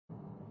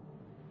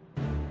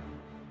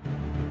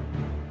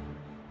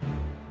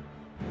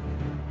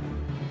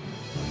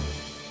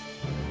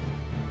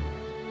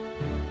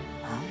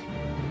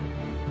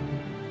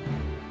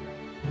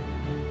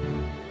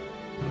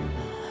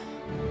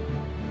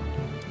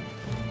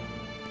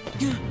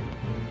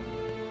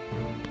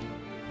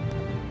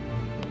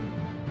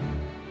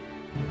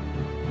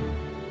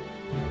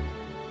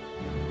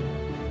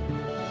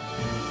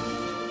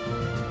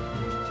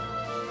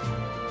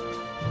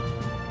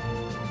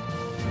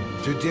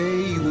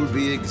Today you will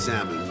be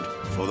examined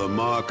for the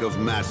Mark of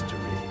Mastery.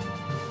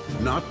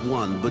 Not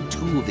one, but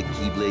two of the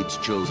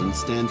Keyblades chosen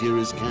stand here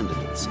as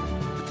candidates.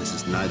 But this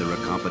is neither a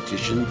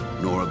competition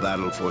nor a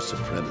battle for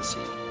supremacy.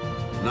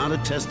 Not a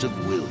test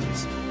of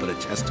wills, but a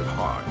test of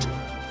heart.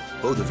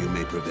 Both of you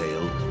may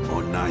prevail,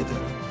 or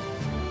neither.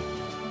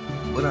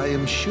 But I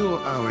am sure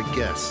our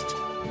guest,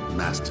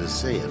 Master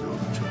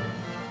Xehanort,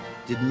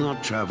 did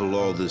not travel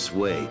all this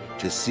way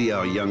to see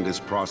our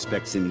youngest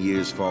prospects in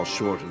years fall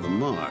short of the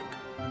mark.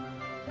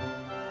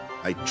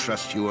 I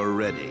trust you are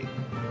ready.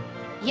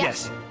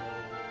 Yes.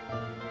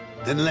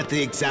 Then let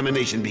the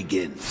examination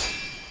begin.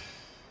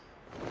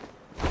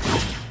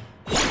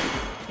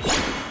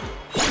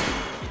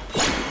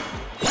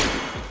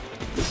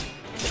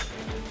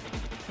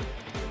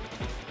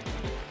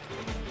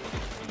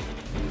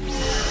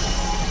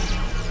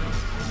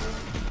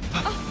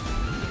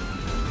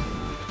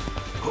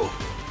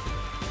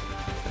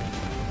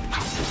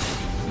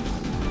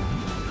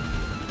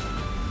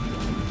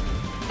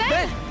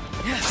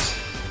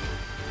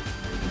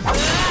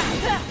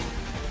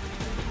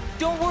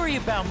 Don't worry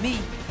about me.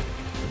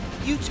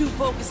 You two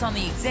focus on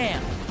the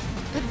exam.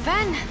 But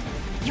Ven,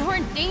 you're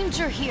in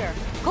danger here.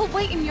 Go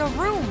wait in your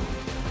room.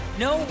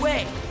 No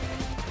way.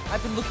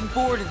 I've been looking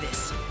forward to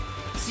this.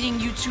 Seeing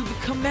you two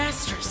become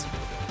masters.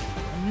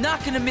 I'm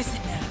not gonna miss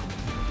it now.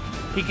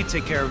 He can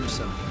take care of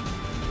himself.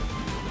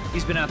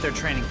 He's been out there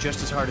training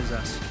just as hard as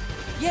us.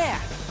 Yeah.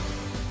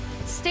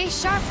 Stay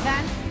sharp,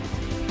 Ven.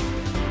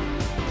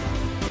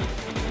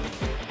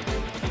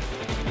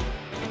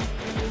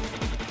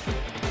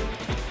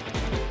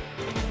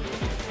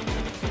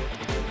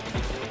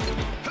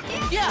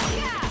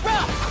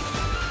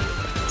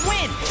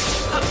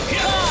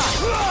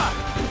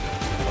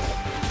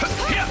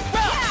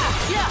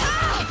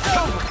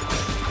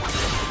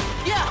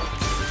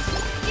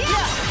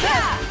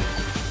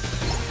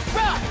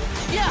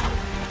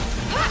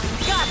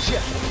 Gotcha!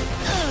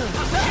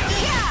 Win!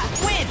 Yeah!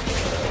 Win!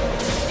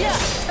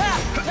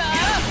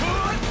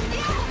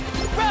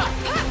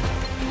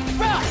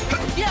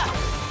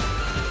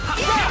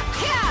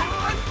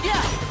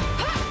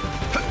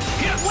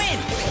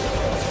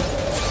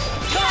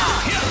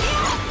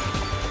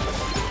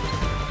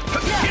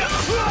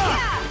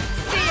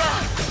 See ya!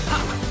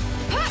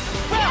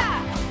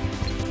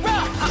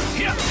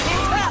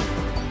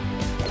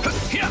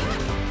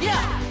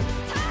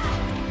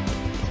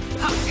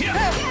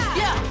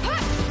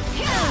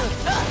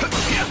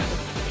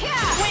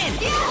 Win!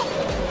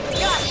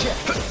 Gotcha!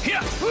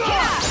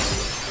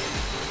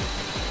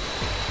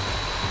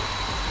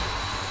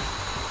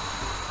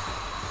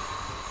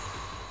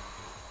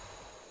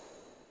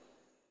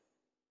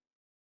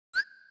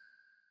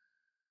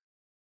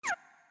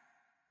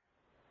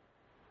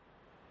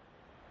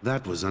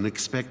 That was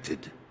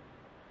unexpected.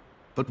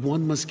 But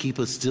one must keep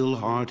a still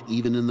heart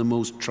even in the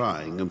most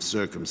trying of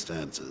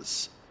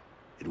circumstances.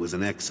 It was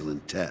an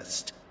excellent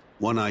test,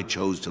 one I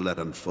chose to let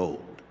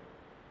unfold.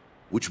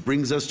 Which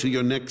brings us to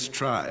your next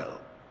trial.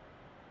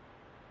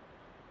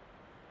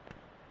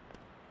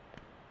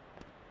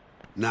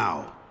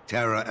 Now,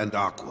 Terra and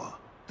Aqua,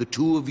 the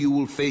two of you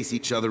will face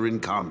each other in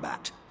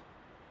combat.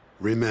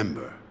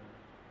 Remember,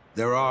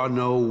 there are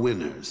no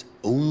winners,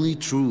 only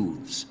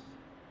truths.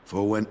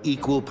 For when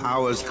equal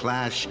powers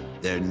clash,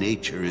 their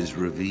nature is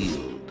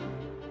revealed.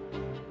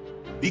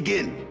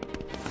 Begin!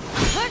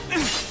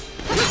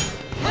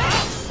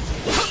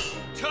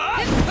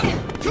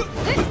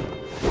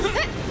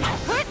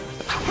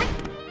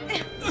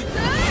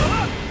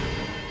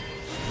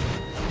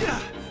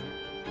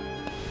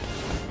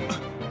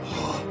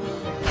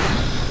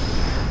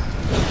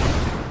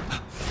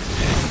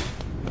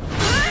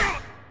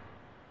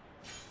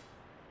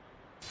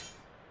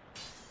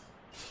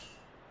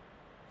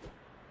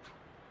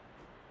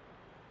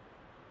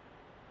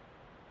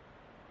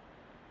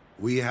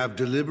 We have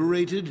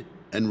deliberated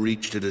and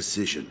reached a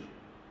decision.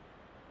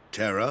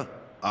 Terra,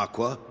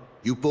 Aqua,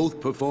 you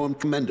both performed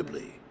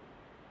commendably.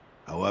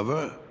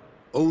 However,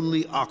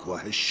 only Aqua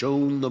has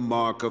shown the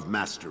mark of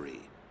mastery.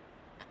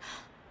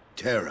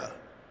 Terra,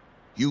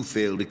 you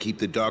failed to keep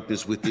the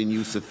darkness within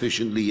you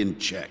sufficiently in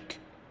check.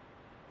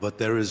 But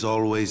there is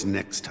always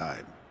next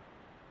time.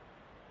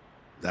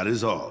 That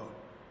is all.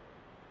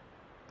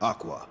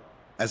 Aqua,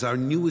 as our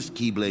newest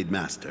Keyblade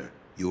Master,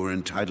 you are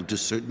entitled to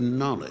certain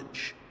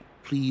knowledge.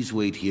 Please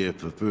wait here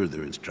for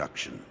further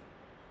instruction.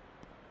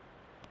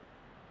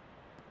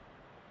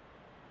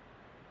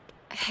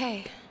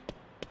 Hey.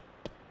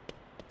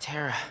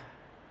 Terra,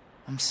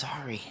 I'm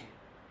sorry.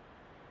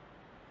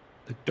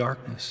 The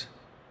darkness.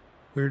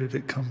 Where did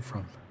it come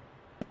from?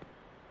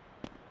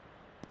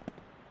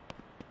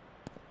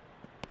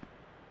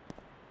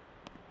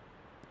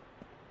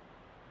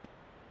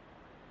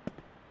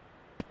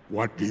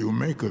 What do you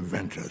make of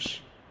Ventus?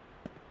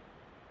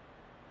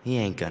 He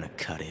ain't gonna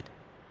cut it.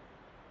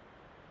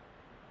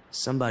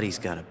 Somebody's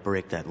gotta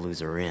break that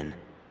loser in.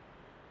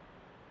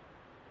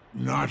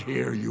 Not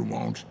here, you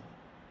won't.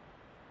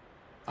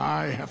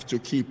 I have to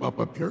keep up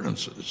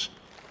appearances.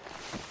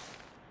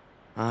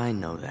 I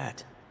know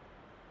that.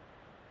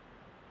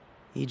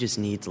 He just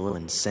needs a little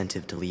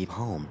incentive to leave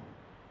home.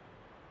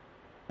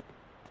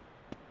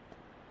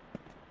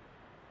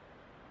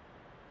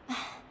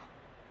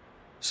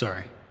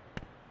 Sorry.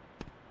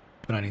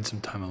 But I need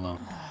some time alone.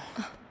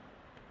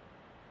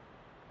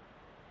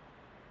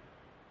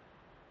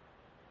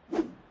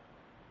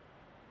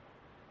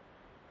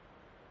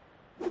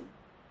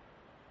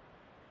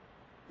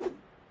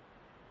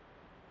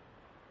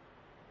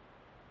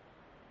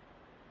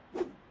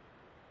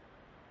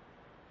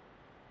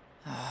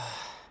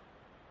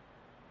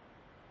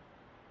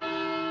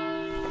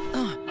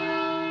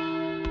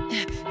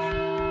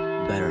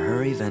 Better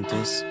hurry,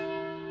 Ventus,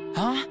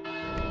 Huh?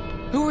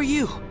 Who are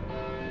you?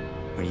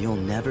 or you'll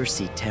never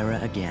see Terra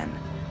again.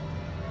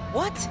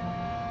 What?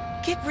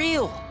 Get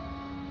real.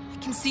 I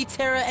can see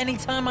Terra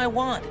anytime I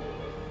want.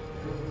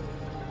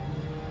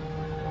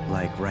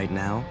 Like right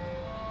now,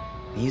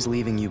 he's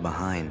leaving you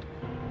behind.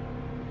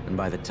 And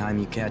by the time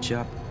you catch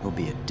up, he'll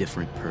be a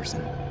different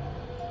person.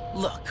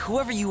 Look,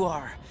 whoever you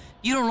are,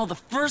 you don't know the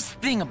first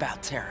thing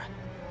about Terra.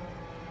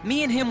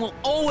 Me and him will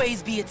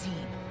always be a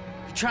team.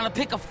 You trying to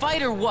pick a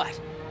fight or what?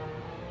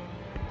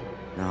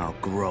 Oh,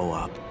 grow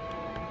up.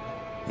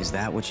 Is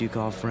that what you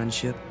call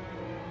friendship?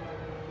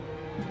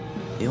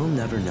 You'll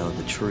never know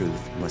the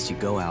truth unless you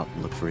go out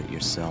and look for it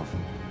yourself.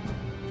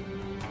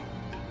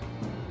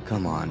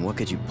 Come on, what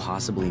could you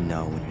possibly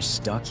know when you're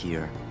stuck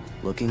here,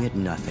 looking at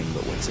nothing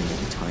but what's in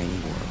a tiny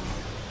world?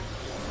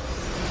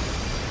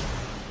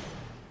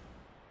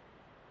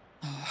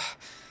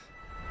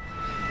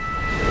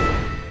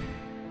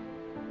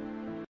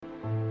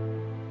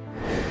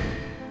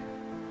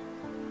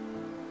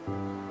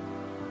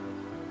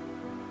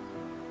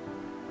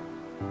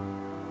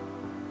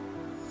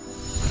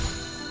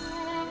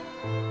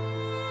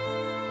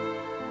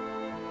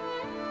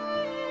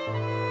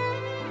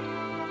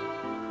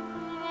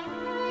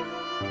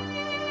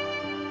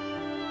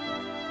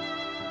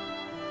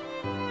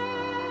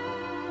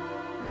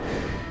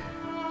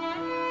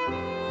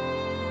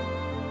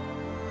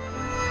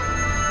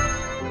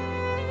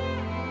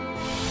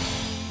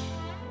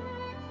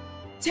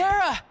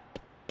 Terra!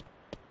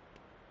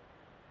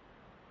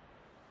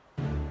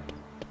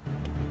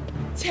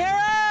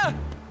 Terra!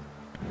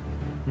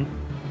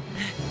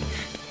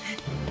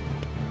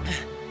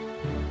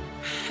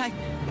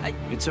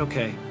 It's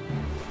okay.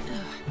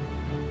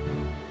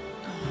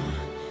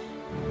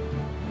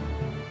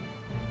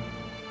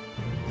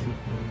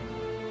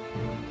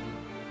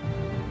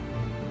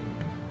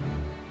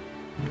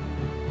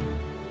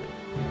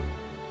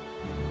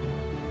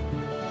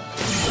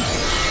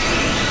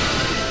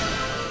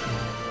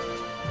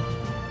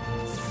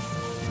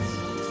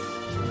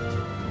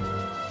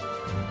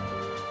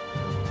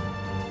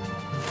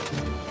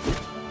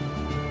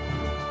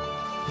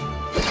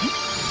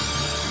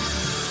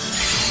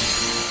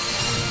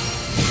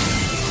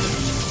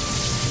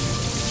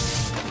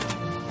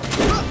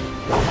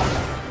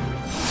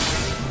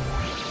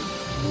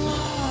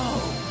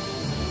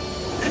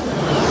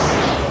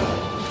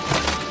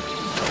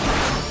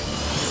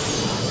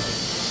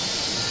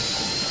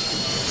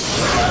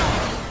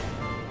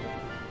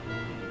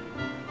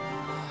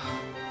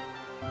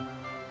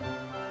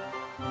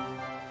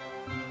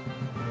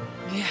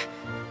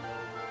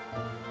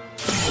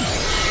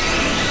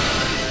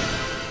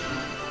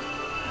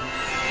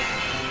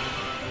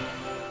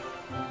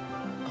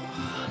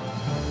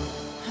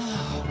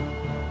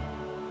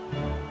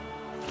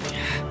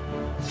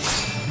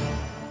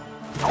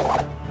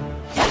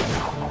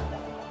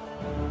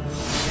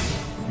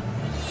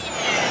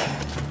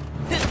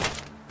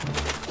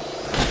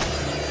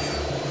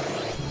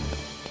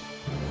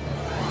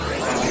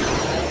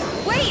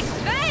 Wait,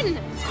 Ven!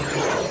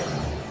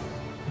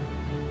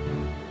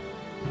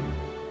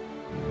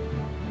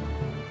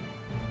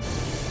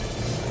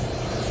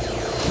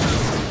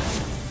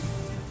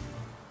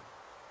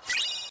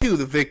 Cue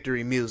the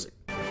victory music.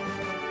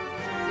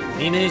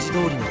 イメージ通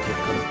りの結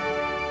果だ。